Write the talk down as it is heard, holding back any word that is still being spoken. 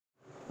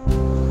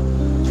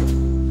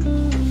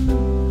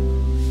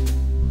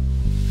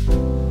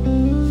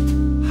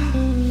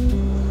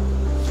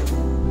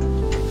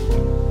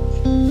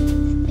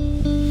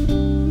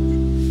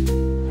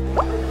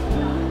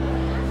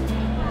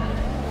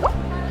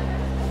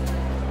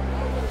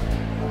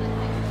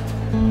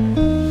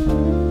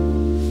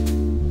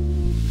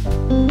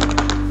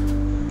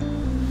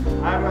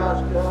Hi,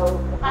 Roscoe.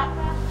 Hi,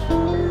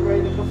 Roscoe. Are you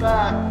ready to come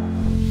back?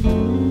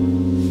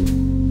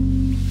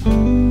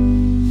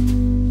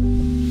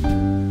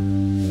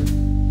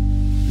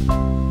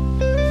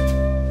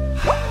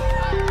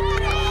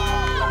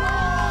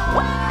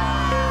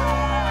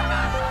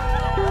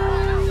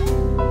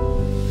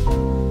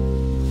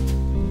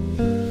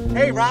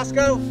 Hey,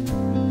 Roscoe.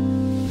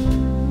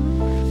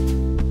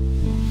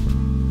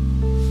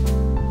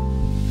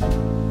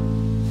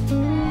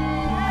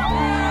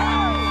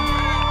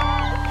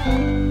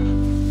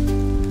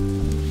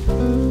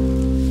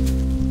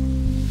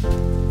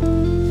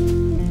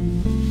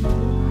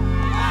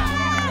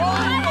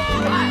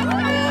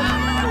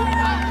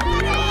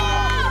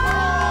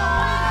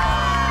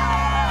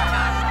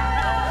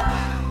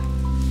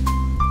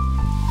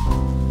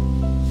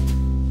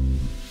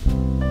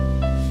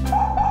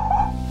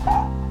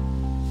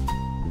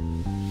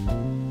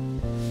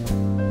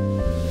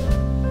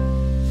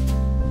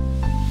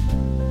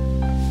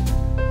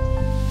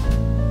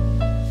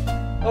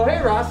 Oh,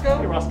 hey, Roscoe.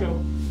 Hey,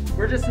 Roscoe.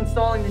 We're just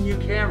installing the new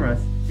cameras.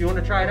 Do you want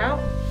to try it out?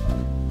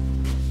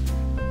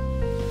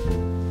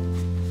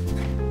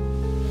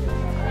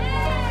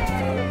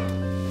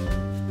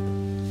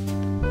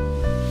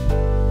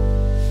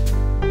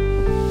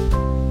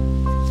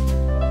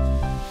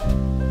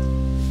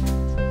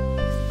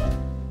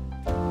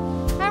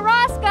 Hey,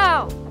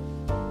 Roscoe.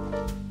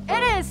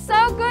 It is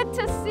so good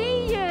to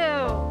see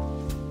you.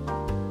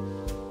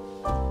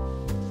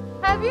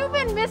 Have you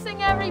been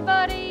missing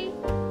everybody?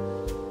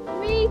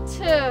 Me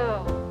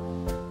too.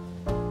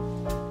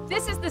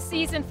 This is the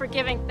season for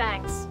giving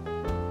thanks.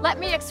 Let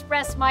me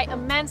express my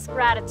immense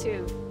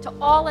gratitude to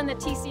all in the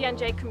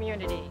TCNJ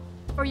community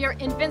for your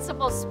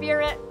invincible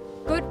spirit,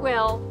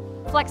 goodwill,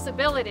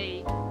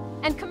 flexibility,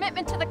 and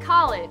commitment to the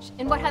college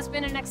in what has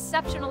been an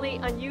exceptionally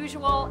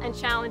unusual and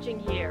challenging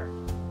year.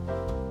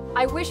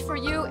 I wish for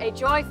you a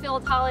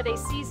joy-filled holiday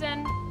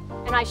season,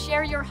 and I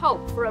share your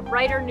hope for a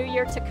brighter new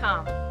year to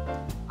come.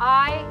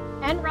 I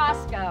and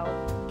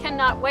Roscoe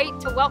cannot wait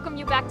to welcome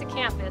you back to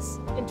campus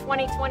in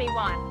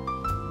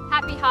 2021.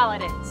 Happy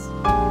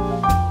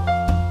holidays.